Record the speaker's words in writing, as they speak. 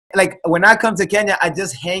Like when I come to Kenya, I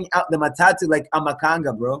just hang out the matatu like I'm a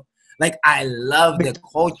Kanga, bro. Like I love the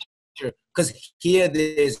culture because here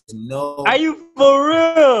there's no. Are you for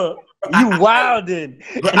real? You wildin'.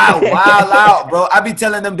 Bro, I wild out, bro. I be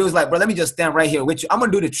telling them dudes like, bro, let me just stand right here with you. I'm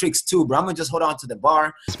gonna do the tricks too, bro. I'm gonna just hold on to the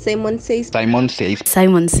bar. Simon says. Simon says.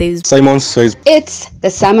 Simon says. Simon says. It's the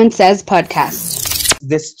Simon Says podcast.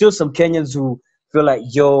 There's still some Kenyans who feel like,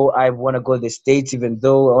 yo, I want to go to the States even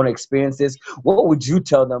though I want to experience this. What would you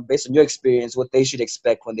tell them based on your experience, what they should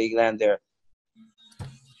expect when they land there?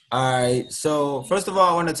 All right. So first of all,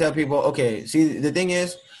 I want to tell people, okay, see, the thing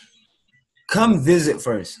is, come visit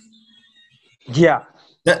first. Yeah.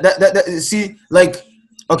 See, like,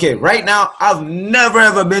 okay, right now, I've never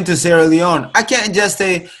ever been to Sierra Leone. I can't just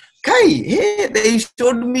say, Kai, hey, they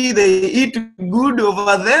showed me they eat good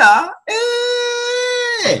over there.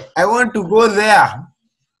 Hey, I want to go there.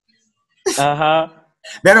 Uh-huh.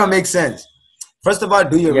 That don't make sense. First of all,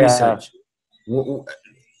 do your research.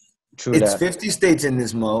 True it's that. 50 states in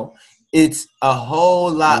this mo. It's a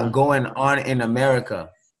whole lot going on in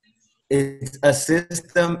America. It's a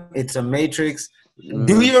system. It's a matrix.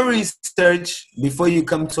 Do your research before you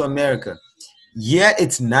come to America. Yeah,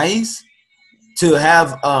 it's nice to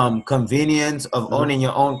have convenience of owning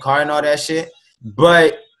your own car and all that shit.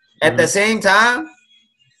 But at the same time,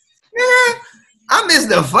 I miss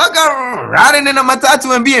the fuck out of riding in a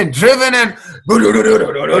matatu and being driven and bro,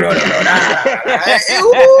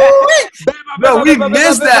 we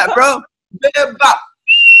missed that, bro.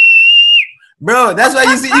 Bro, that's why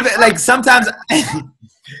you see even like sometimes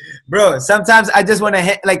bro, sometimes I just want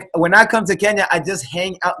to like when I come to Kenya, I just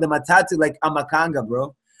hang out the matatu like I'm a Kanga,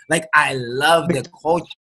 bro. Like I love the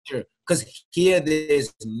culture because here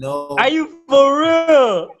there's no. Are you for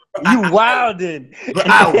real? You wildin'. Bro,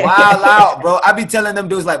 I wild out, bro. I be telling them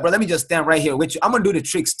dudes like, bro, let me just stand right here with you. I'm gonna do the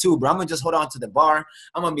tricks too, bro. I'm gonna just hold on to the bar.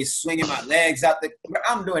 I'm gonna be swinging my legs out the. Bro,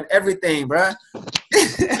 I'm doing everything, bro.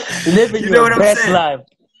 Living your best life.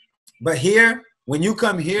 But here, when you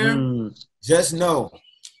come here, just know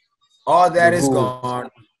all that is gone.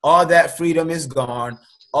 All that freedom is gone.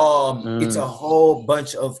 It's a whole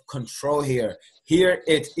bunch of control here. Here,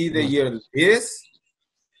 it's either you're this,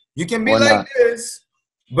 you can be like this,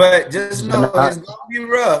 but just know it's gonna be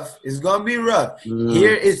rough. It's gonna be rough.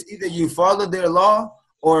 Here, it's either you follow their law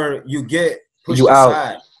or you get pushed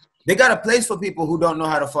aside. They got a place for people who don't know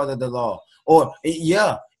how to follow the law, or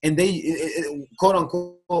and they quote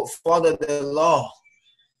unquote follow the law.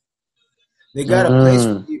 They got a place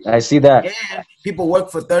for people. I see that. And people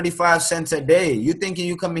work for 35 cents a day. You thinking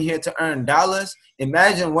you coming here to earn dollars?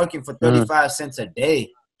 Imagine working for 35 cents a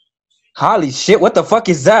day. Holy shit, what the fuck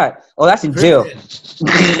is that? Oh, that's in jail.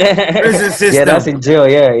 Prison system. Yeah, that's in jail.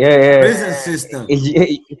 Yeah. Prison system.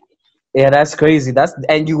 Yeah, that's crazy.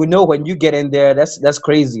 And you know when you get in there, that's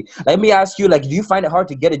crazy. Let me ask you, like, do you find it hard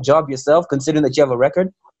to get a job yourself, considering that you have a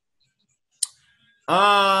record?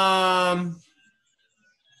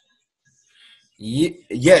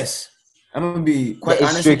 Yes, I'm gonna be quite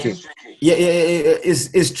honest. Tricky. Yeah,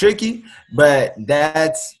 it's tricky, but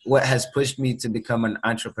that's what has pushed me to become an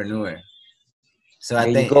entrepreneur. So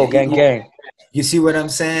I think you go, gang. You see what I'm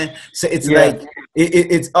saying? So it's like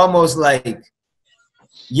it's almost like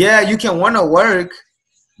you can want to work,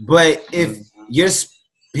 but if your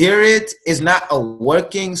spirit is not a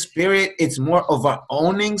working spirit, it's more of an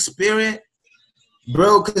owning spirit,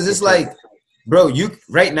 bro. Because it's like, bro, you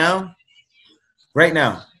right now. Let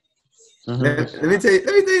me tell you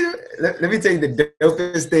the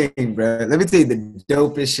dopest thing, bro. Let me tell you the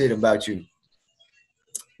dopest shit about you.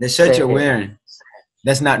 The shirt you're wearing,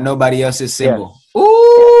 that's not nobody else's symbol. Yeah.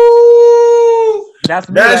 Ooh,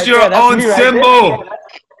 that's your own symbol.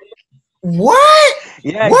 What?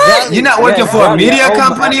 Yeah, what? Exactly. You're not working for a media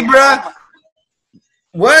company, bro?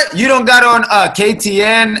 What? You don't got on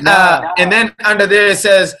KTN, and then under there it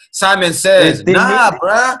says Simon Says. Nah,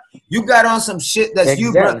 bro. You got on some shit that's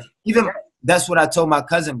you, bro. Even that's what I told my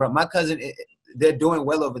cousin, bro. My cousin, they're doing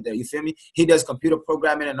well over there. You feel me? He does computer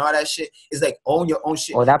programming and all that shit. It's like own your own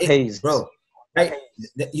shit. Oh, that pays, bro. Right?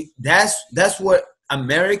 That's what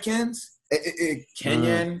Americans,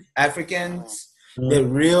 Kenyan Africans, the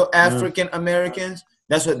real African Americans.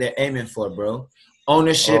 That's what they're aiming for, bro.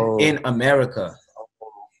 Ownership in America.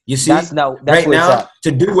 You see, that's right now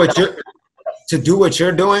to do what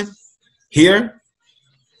you're doing here.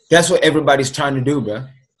 That's what everybody's trying to do, bro.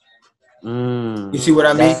 You see what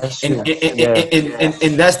I mean?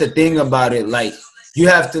 And that's the thing about it. Like you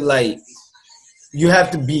have to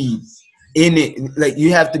be in it. Like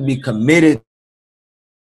you have to be committed.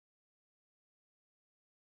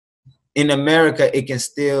 In America, it can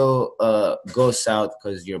still go south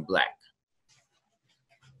because you're black.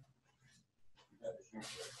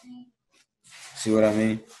 See what I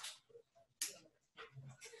mean?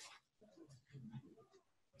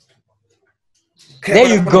 Okay, there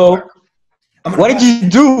you go. What did you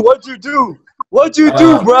do? What'd you do? What'd you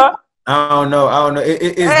do, bruh? I don't know.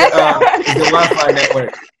 It's the Wi-Fi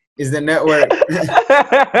network. It's the network.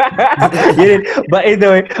 But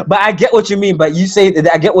anyway, but I get what you mean. But you say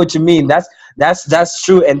that I get what you mean. That's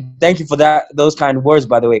true. And thank you for those kind of words,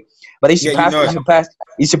 by the way. But you should pass.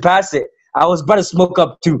 You should pass it. I was about to smoke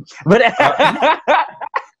up too, but.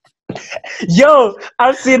 Yo,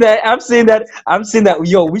 I'm seeing that.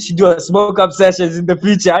 Yo, we should do a smoke up sessions in the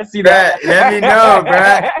future. I see that. Let me know,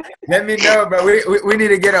 bro. Let me know, bro. We need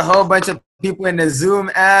to get a whole bunch of people in the Zoom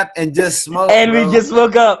app and just smoke. And bro. we just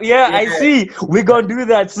smoke up. Yeah, I see. We're gonna do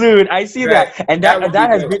that soon. I see that. And that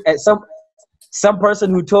has been some person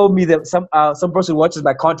who told me that some person who watches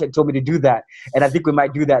my content told me to do that, and I think we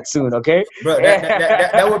might do that soon. Okay, bro,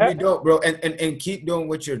 that would be dope, bro. And keep doing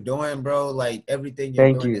what you're doing, bro. Like everything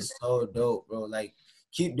you're doing is so dope, bro. Like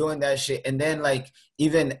keep doing that shit, and then like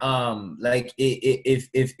even like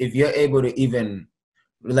if you're able to even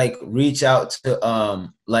like reach out to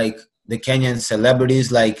like the Kenyan celebrities,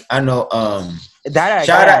 like I know that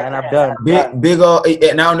shout out, and I've done big old.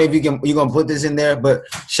 And I don't know if you're gonna put this in there, but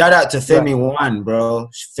shout out to Femi One, bro.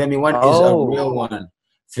 Femi One is a real one.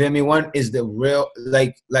 Femi One is the real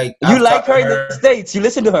like. You like her in the States? You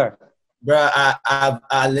listen to her, bro.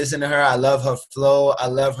 I listen to her. I love her flow. I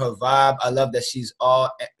love her vibe. I love that she's all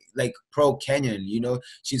like pro Kenyan. You know,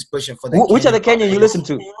 she's pushing for the. Which other Kenyan you listen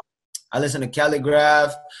to? I listen to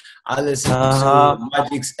Calligraph. I listen to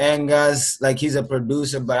Magic's Angus, like he's a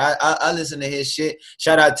producer, but I listen to his shit.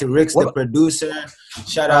 Shout out to Rick's the producer.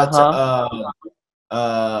 Shout out to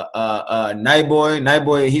Niboy.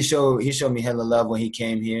 Niboy, he showed me hella love when he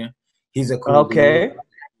came here. He's a cool dude.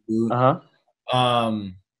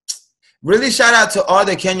 Really shout out to all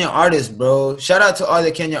the Kenyan artists, bro. Shout out to all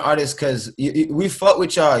the Kenyan artists because we fuck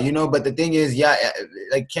with y'all, you know. But the thing is,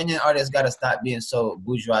 like Kenyan artists gotta stop being so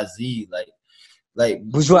bourgeoisie, like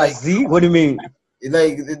bourgeoisie. What do you mean?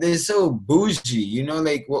 Like they're so bougie, you know.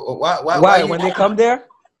 Like why when they come there?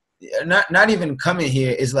 Not even coming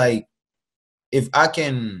here. It's like if I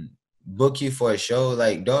can book you for a show,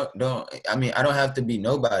 like don't. I mean, I don't have to be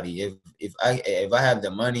nobody. If I have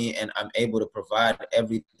the money and I'm able to provide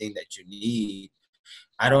everything that you need,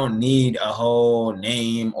 I don't need a whole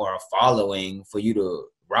name or a following for you to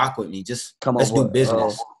rock with me. Just let's do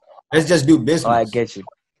business. Let's just do business. Oh, I get you.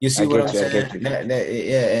 You see what I'm saying?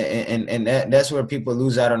 And that's where people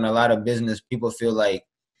lose out on a lot of business. People feel like,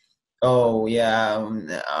 oh yeah,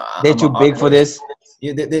 they're too big for this.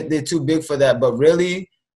 Yeah, they're too big for that. But really,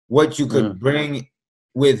 what you could bring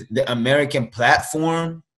with the American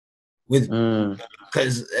platform,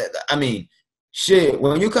 because I mean, shit.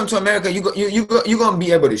 When you come to America, you're gonna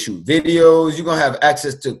be able to shoot videos. You're gonna have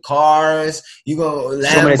access to cars. You gonna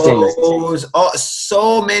Lambos,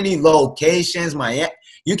 so many locations. Miami.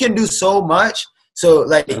 You can do so much. So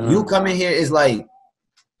like you coming here is like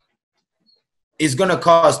it's gonna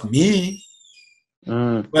cost me,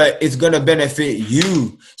 but it's gonna benefit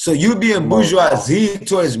you. So you being bourgeoisie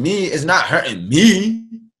towards me is not hurting me.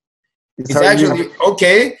 It's actually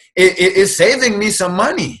okay. It's saving me some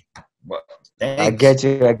money. But I get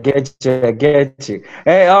you.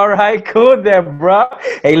 Hey, all right, cool then, bro.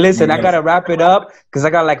 Hey, listen, I gotta wrap it up because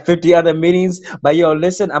I got like 50 other meetings. But yo,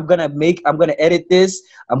 listen, I'm gonna edit this.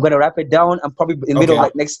 I'm gonna wrap it down. I'm probably in the middle of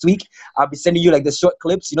like next week. I'll be sending you like the short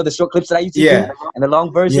clips. You know the short clips that I used to do and the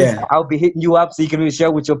long versions. I'll be hitting you up so you can really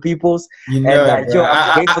share with your peoples. You know, and, yo,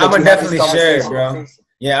 I'm gonna definitely share it, bro.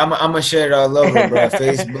 Yeah, I'm gonna share it all over, bro.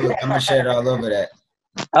 Facebook. I'm gonna share it all over that.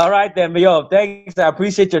 All right then, yo. Thanks. I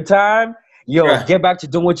appreciate your time. Yo, get back to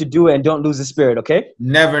doing what you do and don't lose the spirit, okay?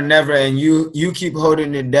 Never. And you keep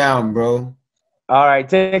holding it down, bro. All right.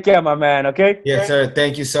 Take care, my man, okay? Yes, sir.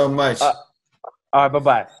 Thank you so much. All right.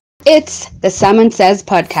 Bye-bye. It's the Someone Says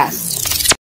podcast.